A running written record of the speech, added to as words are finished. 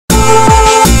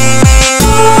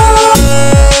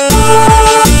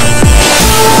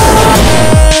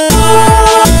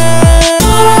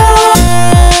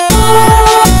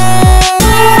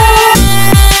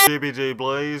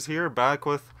back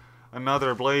with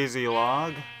another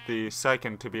BlazieLog, the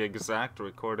second to be exact,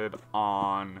 recorded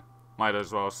on, might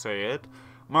as well say it,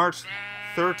 March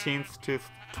 13th,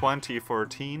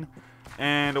 2014,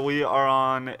 and we are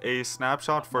on a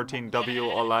snapshot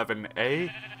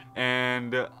 14W11A,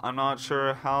 and I'm not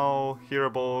sure how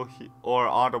hearable or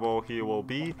audible he will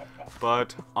be,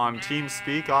 but on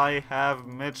TeamSpeak I have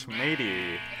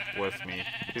MitchMatey with me.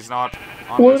 He's not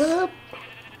on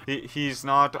he's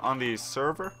not on the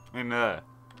server, not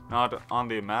on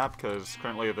the map, because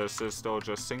currently this is still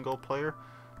just single player,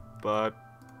 but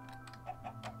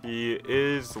he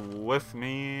is with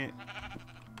me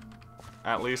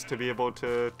at least to be able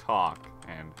to talk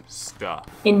and stuff.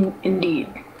 Indeed.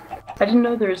 I didn't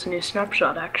know there was a new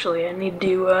snapshot, actually. I need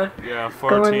to, yeah,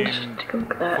 go and take a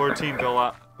look at that.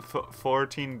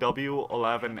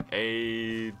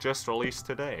 14W11A just released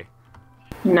today.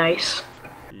 Nice.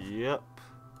 Yep.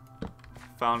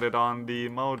 Found it on the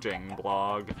Mojang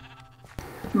blog.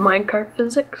 Minecart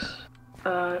physics.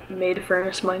 Made a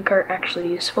furnace minecart actually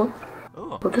useful.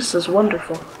 Oh. Well, this is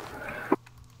wonderful.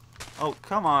 Oh,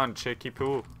 come on, Chicky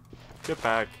Poo. Get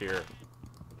back here.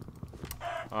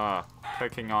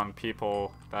 Picking on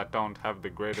people that don't have the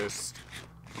greatest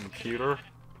computer.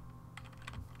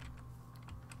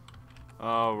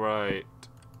 Alright.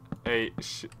 Hey,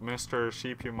 Mr.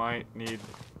 Sheep, you might need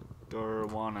or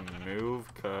want to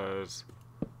move, because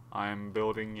I'm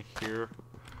building here.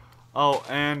 Oh,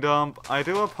 and I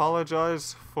do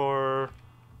apologize for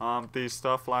the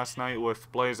stuff last night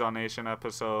with BlazieNation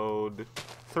episode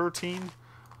 13.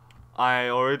 I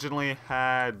originally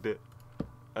had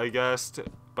a guest,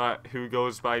 but who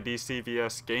goes by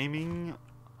DCVS Gaming.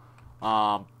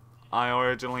 I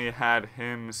originally had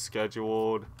him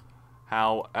scheduled,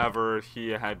 however he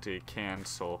had to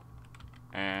cancel,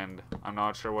 and I'm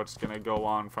not sure what's gonna go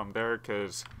on from there,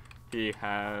 because he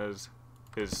has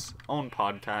his own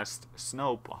podcast,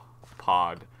 Snow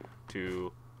Pod,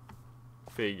 to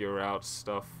figure out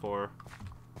stuff for.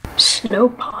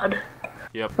 Snowpod?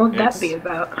 Yep. What would that be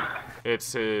about?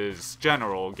 It's his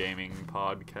general gaming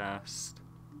podcast.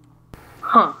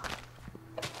 Huh.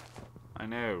 I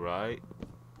know, right?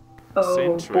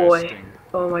 Oh boy.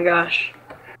 Oh my gosh.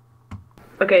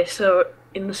 Okay, so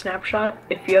in the snapshot,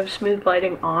 if you have smooth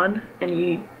lighting on and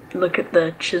you look at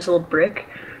the chiseled brick,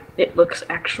 it looks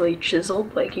actually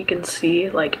chiseled, like you can see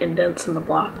like indents in the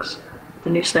blocks. The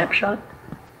new snapshot.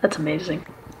 That's amazing.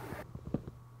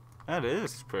 That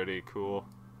is pretty cool.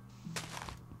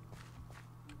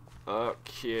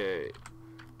 Okay.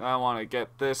 I want to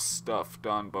get this stuff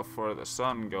done before the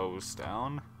sun goes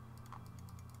down.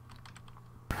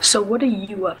 So what are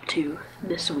you up to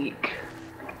this week?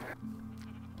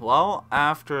 Well,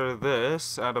 after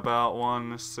this, at about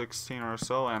 1:16 or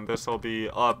so, and this will be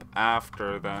up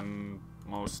after then,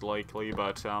 most likely,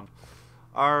 but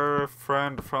our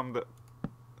friend from the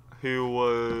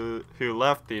who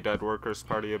left the Dead Workers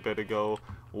Party a bit ago,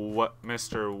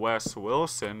 Mr. Wes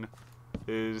Wilson,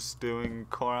 is doing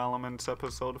Core Elements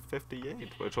episode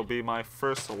 58, which will be my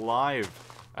first live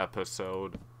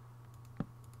episode.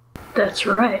 That's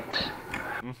right.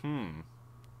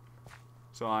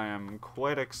 So I am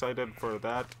quite excited for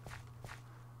that,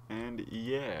 and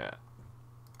yeah.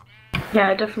 Yeah,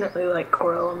 I definitely like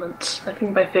Core Elements. I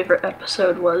think my favorite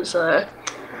episode was the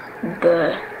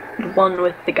one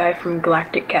with the guy from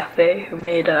Galactic Cafe who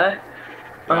made I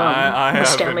haven't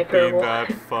Stanley been Parable.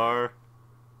 that far.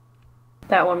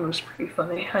 That one was pretty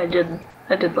funny. I did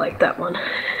like that one.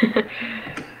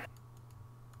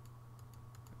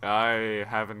 I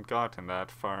haven't gotten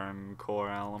that far in Core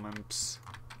Elements.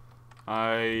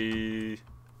 I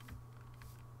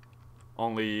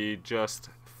only just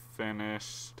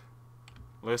finished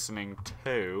listening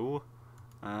to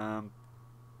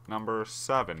number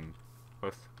 7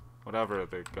 with whatever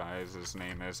the guy's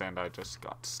name is, and I just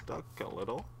got stuck a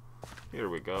little. Here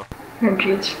we go. Oh,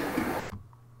 jeez.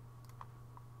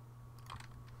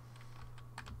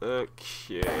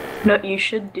 Okay. No, you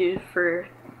should do for,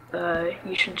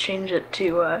 you should change it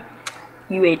to,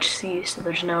 UHC so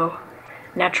there's no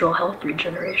natural health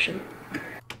regeneration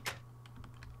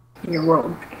in your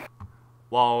world.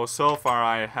 Well, so far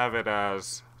I have it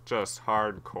as just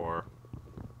hardcore.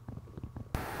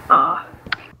 Ah.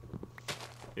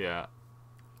 Yeah.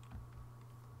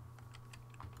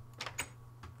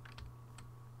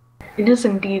 It is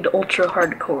indeed ultra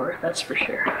hardcore, that's for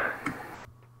sure.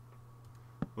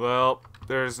 Well,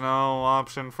 there's no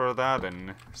option for that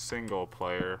in single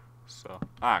player, so.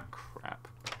 Ah, crap.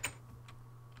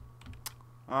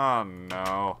 Oh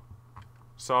no.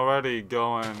 It's already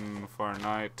going for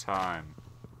nighttime.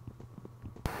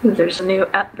 There's a new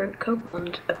At Brent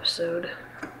Copeland episode.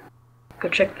 Go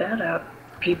check that out,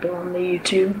 people on the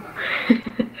YouTube.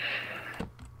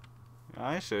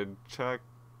 I should check.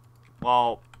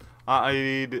 Well,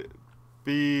 I'd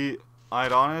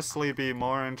honestly be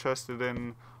more interested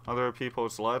in other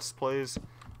people's Let's Plays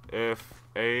if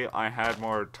A, I had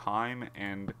more time,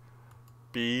 and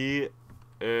B,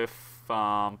 if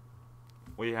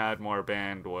we had more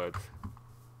bandwidth.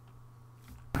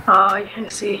 I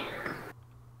see.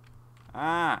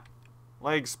 Ah,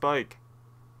 leg spike.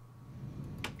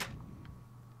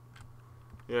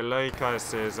 Yeah, like I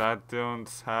says, I don't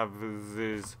have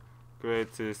this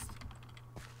greatest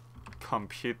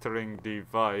computering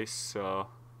device, so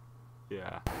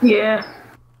yeah. Yeah.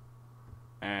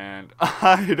 And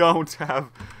I don't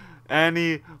have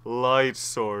any light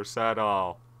source at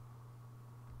all.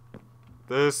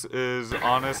 This is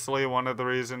honestly one of the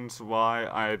reasons why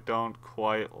I don't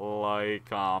quite like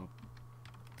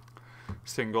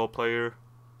single player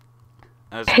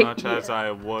as much as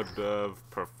I would have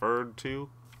preferred to.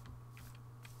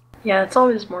 Yeah, it's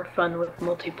always more fun with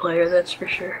multiplayer, that's for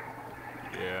sure.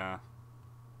 Yeah.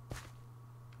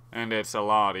 And it's a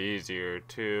lot easier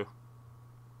too.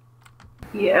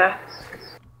 Yeah.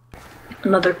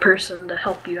 Another person to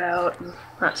help you out and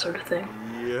that sort of thing.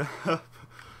 Yeah.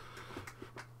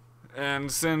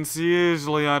 And since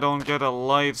usually I don't get a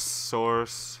light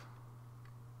source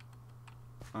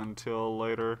until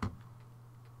later,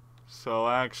 so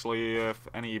actually if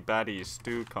any baddies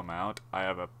do come out, I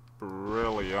have a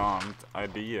brilliant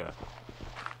idea.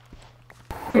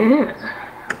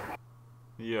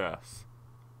 Yes.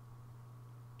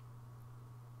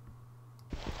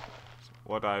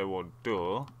 What I will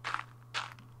do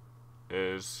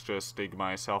is just dig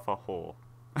myself a hole.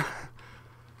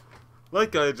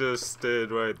 Like I just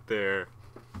did right there.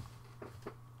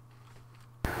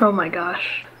 Oh my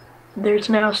gosh. There's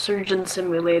now Surgeon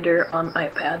Simulator on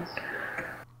iPad.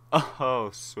 Oh,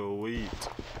 sweet.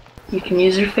 You can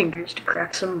use your fingers to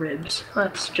crack some ribs.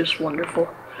 That's just wonderful.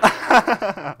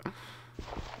 Yeah,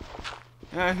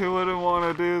 who wouldn't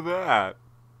want to do that?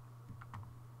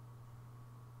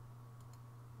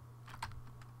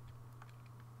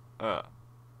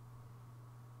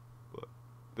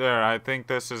 There, I think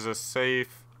this is a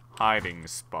safe hiding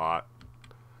spot.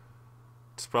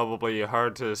 It's probably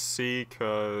hard to see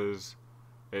because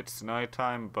it's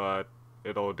nighttime, but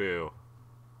it'll do.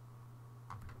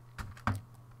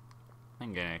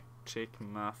 I'm gonna check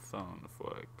my phone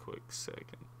for a quick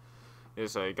second.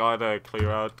 Yes, I gotta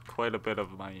clear out quite a bit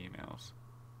of my emails.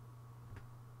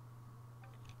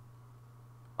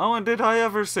 Oh, and did I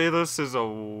ever say this is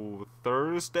a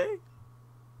Thursday?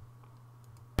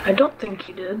 I don't think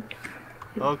you did.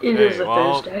 Okay, it is a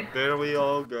well, Thursday. There we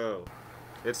all go.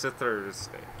 It's a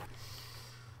Thursday.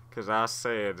 'Cause I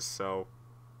said so.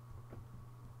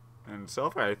 And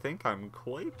so far, I think I'm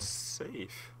quite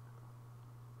safe.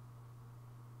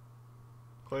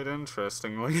 Quite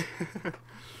interestingly.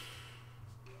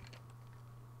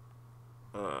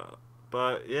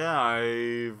 But yeah,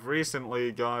 I've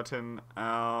recently gotten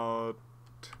out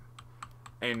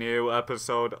a new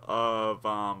episode of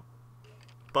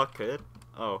Bucket.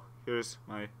 Oh, here's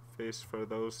my face for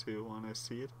those who want to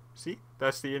see it. See?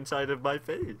 That's the inside of my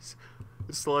face.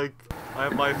 It's like I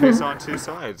have my face on two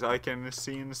sides. I can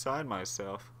see inside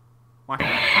myself.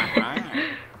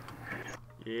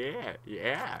 Yeah,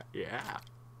 yeah, yeah.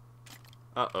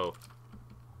 Uh-oh.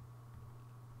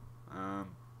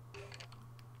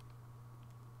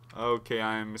 Okay,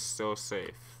 I'm still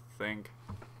safe. Thank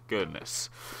goodness.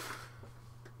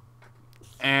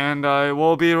 And I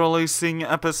will be releasing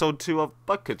episode 2 of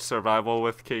Bucket Survival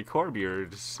with K.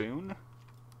 Corbeard soon.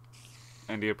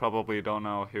 And you probably don't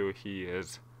know who he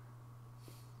is.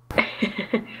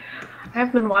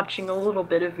 I've been watching a little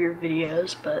bit of your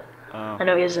videos, but I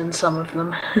know he's in some of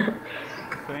them.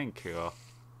 Thank you.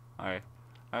 I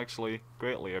actually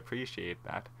greatly appreciate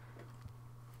that.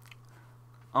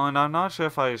 Oh, and I'm not sure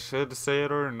if I should say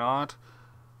it or not,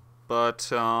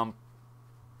 but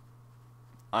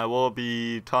I will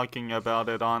be talking about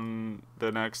it on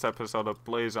the next episode of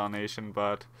BlazieLog Nation,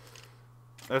 but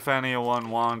if anyone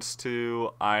wants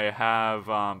to, I have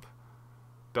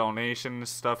donation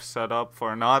stuff set up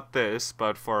for not this,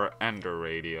 but for Ender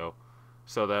Radio,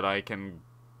 so that I can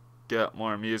get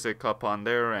more music up on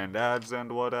there and ads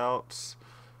and what else.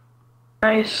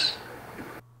 Nice.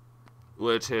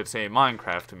 Which it's a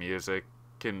Minecraft music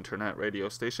internet radio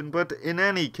station, but in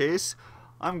any case,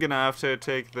 I'm gonna have to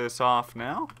take this off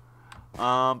now.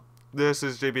 This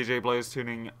is JBJblaze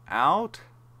tuning out.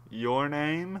 Your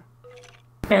name?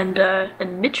 And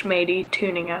MitchMatey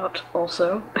tuning out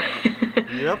also.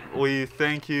 Yep, we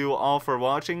thank you all for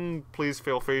watching. Please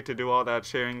feel free to do all that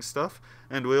sharing stuff.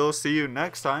 And we'll see you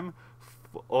next time,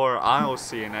 or I'll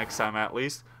see you next time at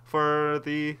least, for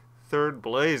the third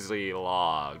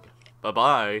BlazieLog.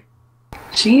 Bye-bye.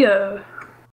 See ya.